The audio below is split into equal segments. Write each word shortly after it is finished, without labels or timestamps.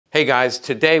Hey guys,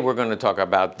 today we're going to talk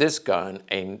about this gun,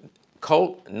 a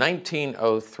Colt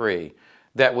 1903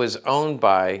 that was owned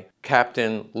by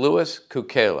Captain Louis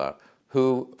Cukela,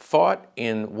 who fought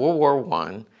in World War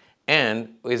I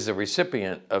and is the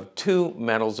recipient of 2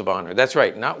 Medals of Honor. That's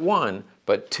right, not 1,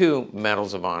 but 2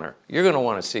 Medals of Honor. You're going to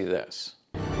want to see this.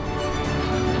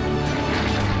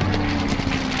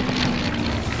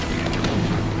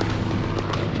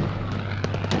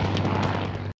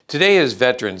 Today is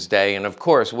Veterans Day, and of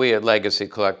course, we at Legacy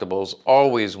Collectibles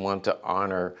always want to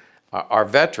honor our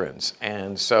veterans.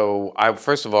 And so,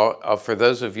 first of all, for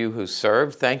those of you who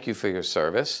served, thank you for your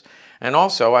service. And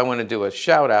also, I want to do a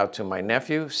shout out to my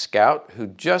nephew, Scout, who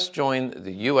just joined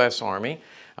the U.S. Army.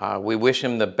 We wish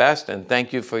him the best and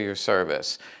thank you for your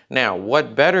service. Now,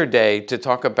 what better day to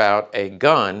talk about a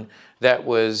gun that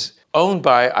was owned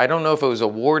by, I don't know if it was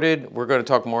awarded. We're going to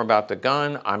talk more about the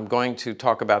gun. I'm going to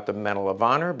talk about the Medal of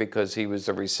Honor because he was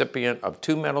the recipient of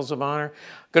 2 Medals of Honor.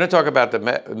 I'm going to talk about the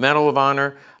Medal of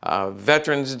Honor,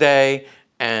 Veterans Day,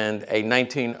 and a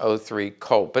 1903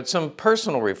 Colt. But some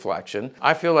personal reflection.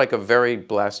 I feel like a very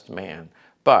blessed man.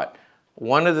 But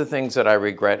one of the things that I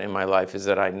regret in my life is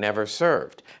that I never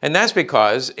served. And that's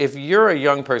because if you're a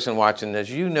young person watching this,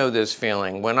 you know this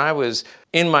feeling. When I was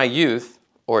in my youth,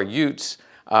 or utes,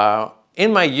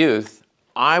 in my youth,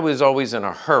 I was always in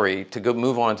a hurry to go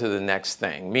move on to the next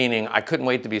thing, meaning I couldn't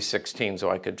wait to be 16 so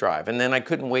I could drive, and then I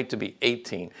couldn't wait to be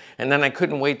 18, and then I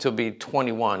couldn't wait to be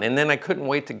 21, and then I couldn't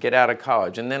wait to get out of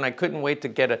college, and then I couldn't wait to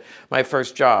get my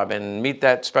first job and meet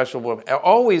that special woman.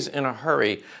 Always in a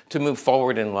hurry to move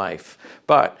forward in life.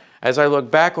 But as I look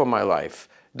back on my life,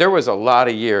 there was a lot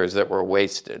of years that were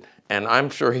wasted. And I'm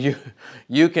sure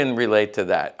you can relate to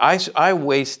that. I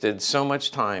wasted so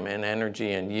much time and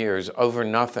energy and years over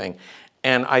nothing.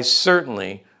 And I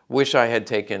certainly wish I had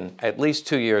taken at least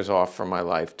 2 years off from my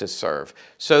life to serve.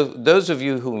 So those of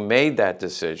you who made that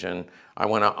decision, I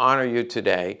want to honor you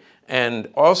today and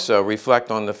also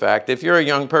reflect on the fact, if you're a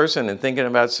young person and thinking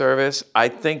about service, I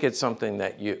think it's something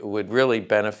that would really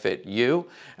benefit you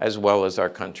as well as our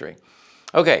country.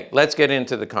 Okay, let's get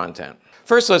into the content.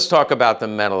 First, let's talk about the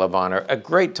Medal of Honor, a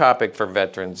great topic for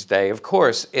Veterans Day. Of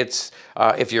course, it's,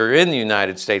 if you're in the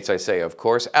United States, I say of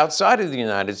course. Outside of the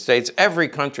United States, every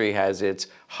country has its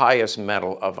highest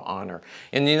Medal of Honor.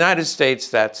 In the United States,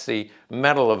 that's the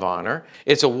Medal of Honor.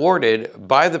 It's awarded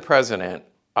by the President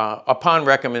upon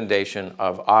recommendation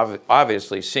of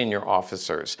obviously senior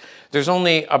officers. There's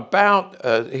only about,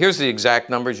 here's the exact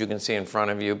numbers you can see in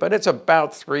front of you, but it's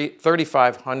about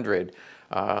 3,500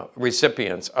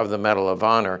 recipients of the Medal of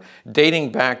Honor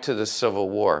dating back to the Civil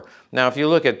War. Now, if you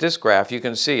look at this graph, you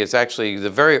can see it's actually the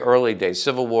very early days,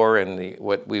 Civil War and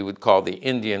what we would call the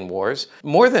Indian Wars.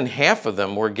 More than half of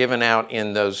them were given out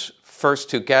in those first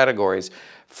 2 categories.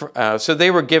 So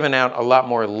they were given out a lot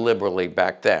more liberally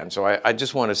back then. So I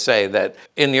just want to say that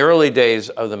in the early days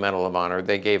of the Medal of Honor,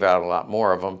 they gave out a lot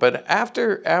more of them. But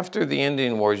after the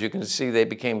Indian Wars, you can see they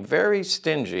became very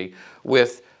stingy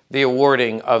with the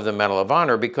awarding of the Medal of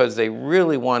Honor because they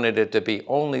really wanted it to be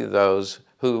only those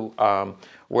who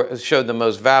showed the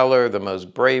most valor, the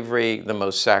most bravery, the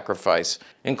most sacrifice,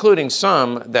 including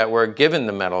some that were given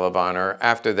the Medal of Honor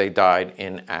after they died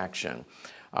in action.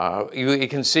 You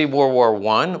can see World War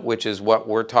I, which is what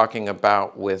we're talking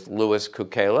about with Louis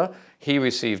Cukela. He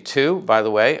received 2, by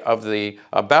the way, of the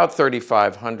about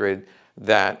 3,500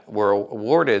 that were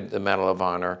awarded the Medal of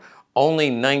Honor, only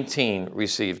 19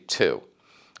 received 2.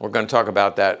 We're going to talk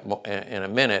about that in a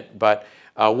minute, but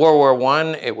World War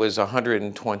I, it was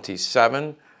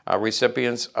 127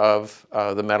 recipients of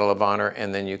the Medal of Honor,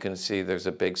 and then you can see there's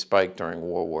a big spike during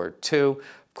World War II.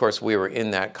 Of course, we were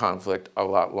in that conflict a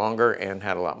lot longer and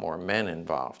had a lot more men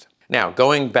involved. Now,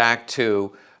 going back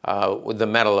to the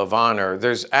Medal of Honor,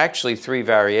 there's actually 3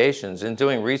 variations. In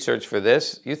doing research for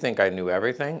this, you think I knew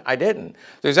everything? I didn't.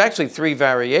 There's actually 3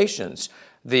 variations.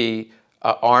 The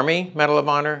Army Medal of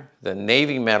Honor, the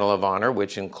Navy Medal of Honor,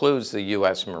 which includes the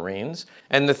U.S. Marines,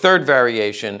 and the 3rd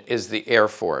variation is the Air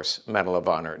Force Medal of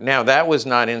Honor. Now, that was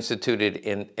not instituted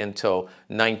until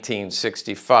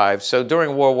 1965, so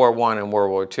during World War I and World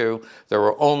War II, there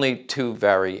were only 2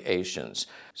 variations.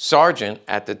 Sergeant,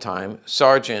 at the time,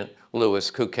 Sergeant Louis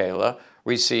Cukela,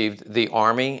 received the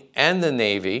Army and the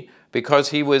Navy because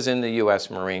he was in the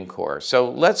U.S. Marine Corps. So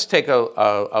let's take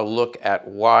a look at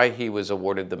why he was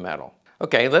awarded the medal.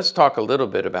 Okay, let's talk a little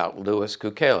bit about Louis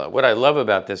Cukela. What I love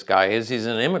about this guy is he's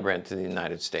an immigrant to the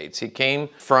United States. He came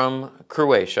from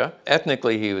Croatia.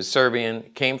 Ethnically, he was Serbian,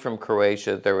 came from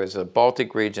Croatia. There was a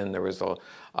Baltic region. There was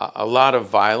a lot of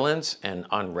violence and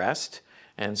unrest.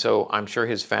 And so I'm sure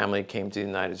his family came to the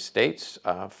United States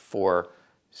for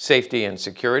safety and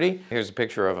security. Here's a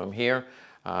picture of him here.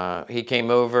 He came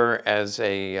over as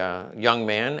a young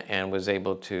man and was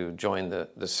able to join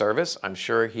the service. I'm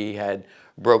sure he had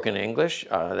broken English.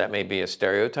 That may be a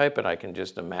stereotype, but I can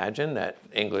just imagine that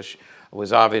English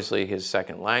was obviously his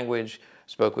second language,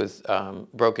 spoke with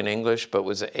broken English, but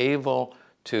was able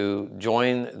to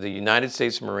join the United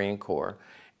States Marine Corps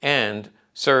and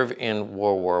serve in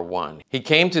World War I. He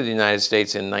came to the United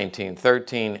States in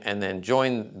 1913 and then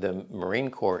joined the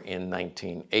Marine Corps in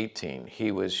 1918.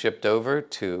 He was shipped over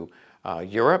to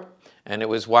Europe, and it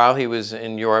was while he was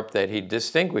in Europe that he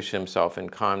distinguished himself in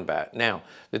combat. Now,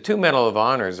 the two Medal of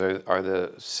Honors are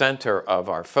the center of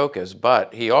our focus,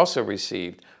 but he also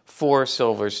received 4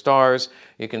 Silver Stars.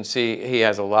 You can see he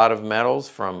has a lot of medals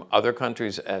from other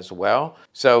countries as well.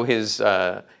 So his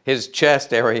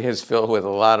chest area is filled with a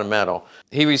lot of metal.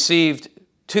 He received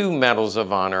 2 Medals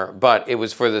of Honor, but it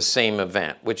was for the same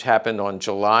event, which happened on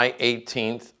July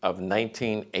 18th of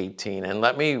 1918. And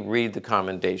let me read the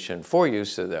commendation for you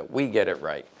so that we get it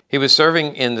right. He was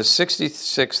serving in the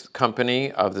 66th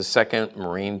Company of the 2nd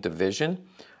Marine Division.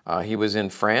 He was in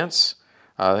France.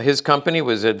 His company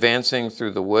was advancing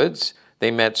through the woods. They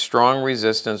met strong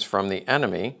resistance from the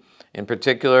enemy, in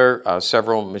particular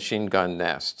several machine gun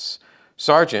nests.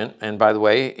 Sergeant, and by the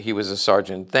way, he was a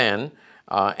sergeant then,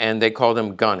 and they called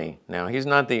him Gunny. Now, he's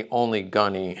not the only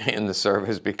Gunny in the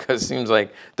service because it seems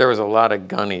like there was a lot of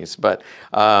Gunnies, but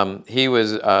he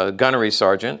was a gunnery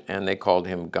sergeant, and they called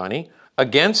him Gunny.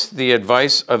 Against the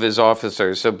advice of his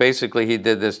officers, so basically he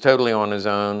did this totally on his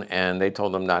own and they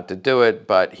told him not to do it,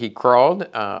 but he crawled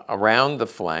around the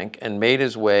flank and made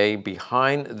his way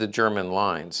behind the German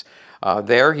lines.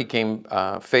 There he came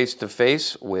face to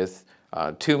face with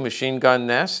 2 machine gun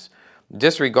nests.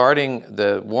 Disregarding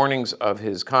the warnings of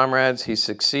his comrades, he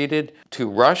succeeded to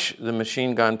rush the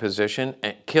machine gun position,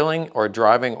 killing or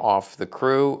driving off the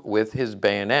crew with his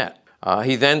bayonet.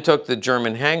 He then took the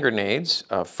German hand grenades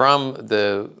from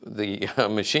the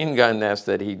machine gun nest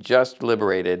that he just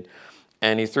liberated,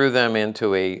 and he threw them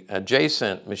into an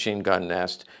adjacent machine gun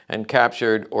nest and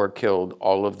captured or killed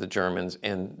all of the Germans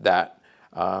in that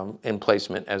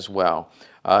emplacement as well.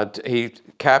 He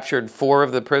captured 4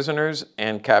 of the prisoners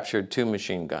and captured 2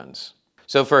 machine guns.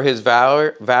 So for his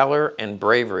valor and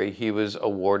bravery, he was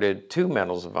awarded 2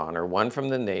 Medals of Honor, one from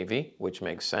the Navy, which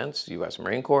makes sense, U.S.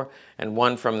 Marine Corps, and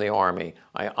one from the Army.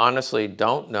 I honestly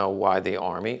don't know why the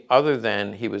Army, other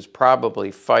than he was probably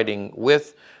fighting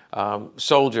with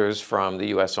soldiers from the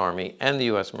U.S. Army and the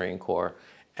U.S. Marine Corps,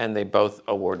 and they both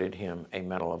awarded him a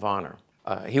Medal of Honor.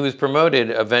 He was promoted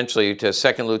eventually to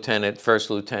 2nd lieutenant, 1st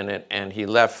lieutenant, and he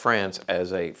left France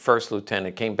as a 1st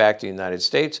lieutenant, came back to the United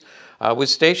States,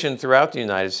 was stationed throughout the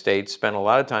United States, spent a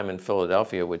lot of time in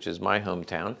Philadelphia, which is my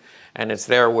hometown, and it's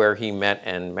there where he met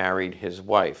and married his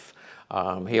wife.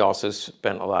 He also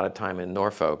spent a lot of time in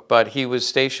Norfolk, but he was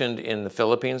stationed in the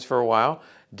Philippines for a while,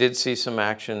 did see some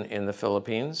action in the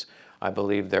Philippines. I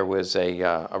believe there was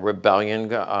a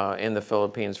rebellion in the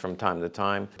Philippines from time to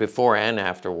time, before and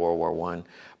after World War I.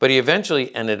 But he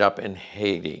eventually ended up in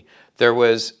Haiti. There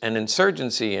was an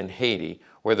insurgency in Haiti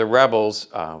where the rebels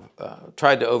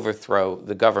tried to overthrow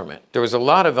the government. There was a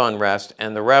lot of unrest,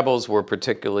 and the rebels were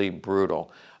particularly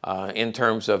brutal in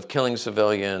terms of killing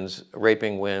civilians,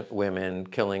 raping women,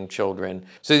 killing children.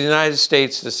 So the United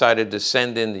States decided to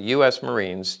send in the U.S.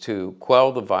 Marines to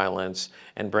quell the violence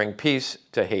and bring peace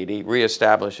to Haiti,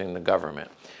 reestablishing the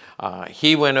government.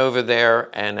 He went over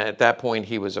there, and at that point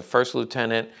he was a 1st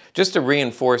lieutenant. Just to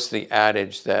reinforce the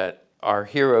adage that our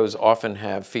heroes often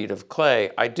have feet of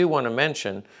clay, I do want to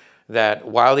mention that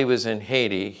while he was in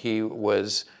Haiti, he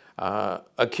was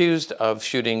accused of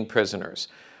shooting prisoners.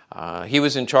 He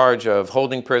was in charge of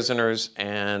holding prisoners,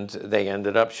 and they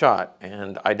ended up shot.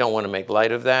 And I don't want to make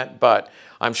light of that, but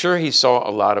I'm sure he saw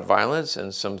a lot of violence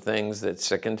and some things that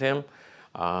sickened him.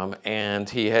 And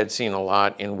he had seen a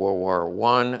lot in World War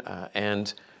I,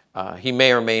 and he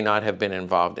may or may not have been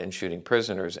involved in shooting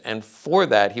prisoners. And for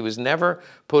that, he was never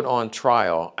put on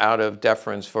trial out of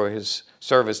deference for his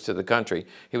service to the country.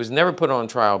 He was never put on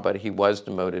trial, but he was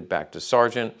demoted back to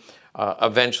sergeant.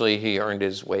 Eventually, he earned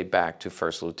his way back to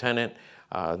 1st lieutenant,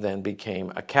 then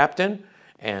became a captain.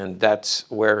 And that's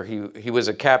where he was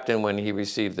a captain when he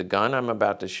received the gun I'm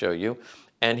about to show you.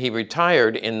 And he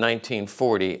retired in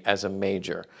 1940 as a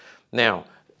major. Now,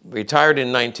 retired in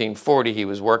 1940, he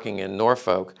was working in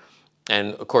Norfolk.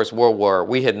 And of course,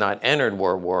 we had not entered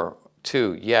World War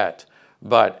II yet.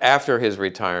 But after his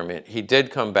retirement, he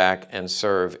did come back and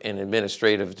serve in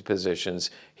administrative positions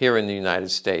here in the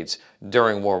United States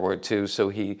during World War II. So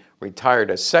he retired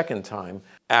a 2nd time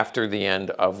after the end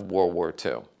of World War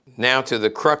II. Now to the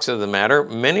crux of the matter.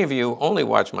 Many of you only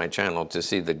watch my channel to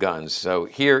see the guns, so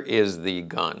here is the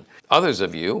gun. Others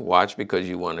of you watch because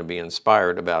you want to be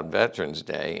inspired about Veterans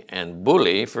Day, and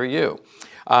bully for you.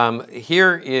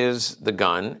 Here is the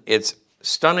gun. It's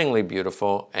stunningly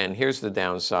beautiful, and here's the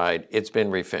downside. It's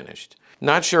been refinished.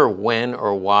 Not sure when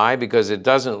or why, because it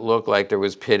doesn't look like there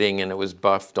was pitting and it was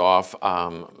buffed off.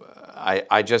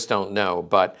 I just don't know,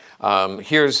 but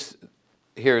here's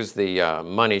the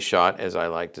money shot, as I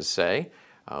like to say.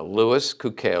 Louis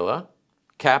Cukela,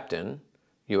 Captain,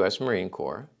 U.S. Marine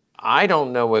Corps. I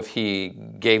don't know if he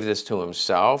gave this to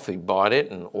himself, he bought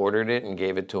it and ordered it and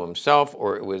gave it to himself,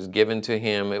 or it was given to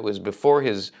him. It was before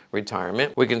his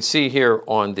retirement. We can see here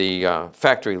on the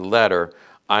factory letter,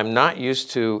 I'm not used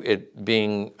to it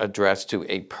being addressed to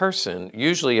a person.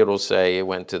 Usually it'll say it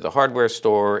went to the hardware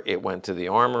store, it went to the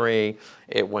armory,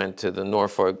 it went to the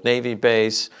Norfolk Navy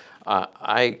base.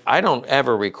 I don't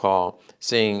ever recall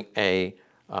seeing a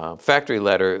factory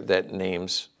letter that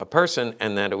names a person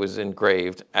and that it was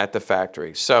engraved at the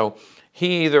factory. So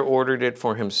he either ordered it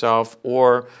for himself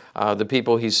or the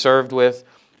people he served with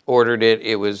ordered it.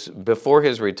 It was before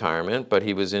his retirement, but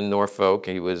he was in Norfolk.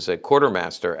 He was a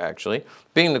quartermaster, actually.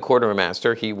 Being the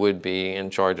quartermaster, he would be in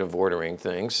charge of ordering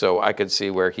things. So I could see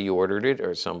where he ordered it,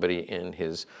 or somebody in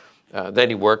his, that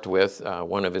he worked with,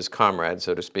 one of his comrades,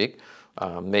 so to speak.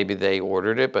 Maybe they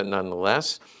ordered it, but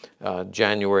nonetheless,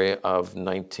 January of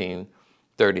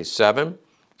 1937,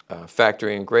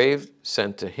 factory engraved,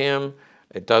 sent to him.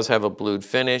 It does have a blued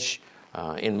finish.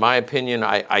 In my opinion,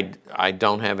 I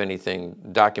don't have anything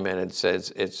documented that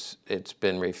says it's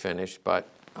been refinished, but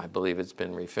I believe it's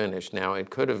been refinished. Now, it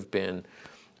could have been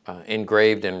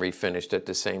engraved and refinished at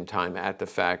the same time at the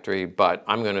factory, but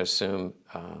I'm going to assume,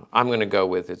 I'm going to go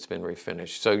with it's been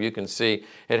refinished. So you can see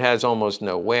it has almost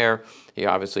no wear. He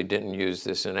obviously didn't use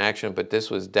this in action, but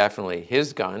this was definitely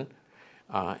his gun.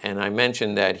 And I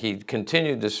mentioned that he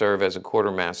continued to serve as a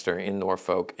quartermaster in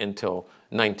Norfolk until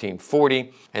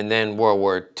 1940, and then World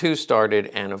War II started,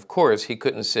 and of course he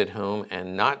couldn't sit home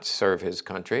and not serve his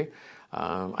country.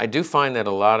 I do find that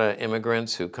a lot of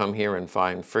immigrants who come here and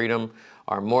find freedom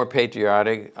are more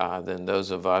patriotic than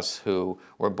those of us who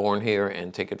were born here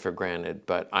and take it for granted.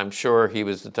 But I'm sure he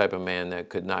was the type of man that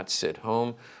could not sit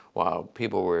home while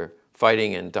people were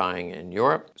fighting and dying in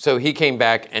Europe. So he came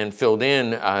back and filled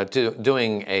in to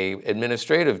doing an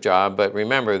administrative job, but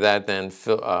remember that then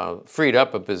freed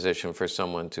up a position for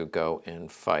someone to go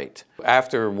and fight.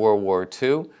 After World War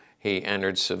II, he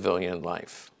entered civilian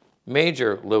life.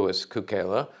 Major Louis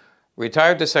Cukela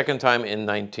retired the second time in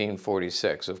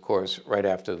 1946, of course, right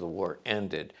after the war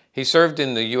ended. He served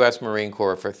in the U.S. Marine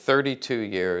Corps for 32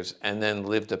 years and then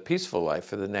lived a peaceful life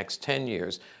for the next 10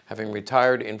 years. Having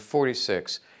retired in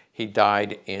 46, he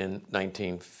died in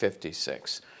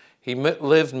 1956. He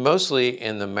lived mostly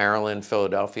in the Maryland,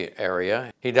 Philadelphia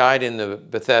area. He died in the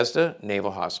Bethesda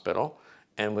Naval Hospital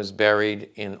and was buried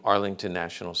in Arlington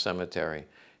National Cemetery.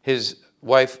 His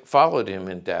wife followed him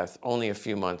in death only a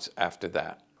few months after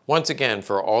that. Once again,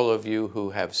 for all of you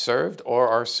who have served or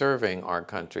are serving our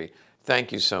country,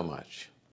 thank you so much.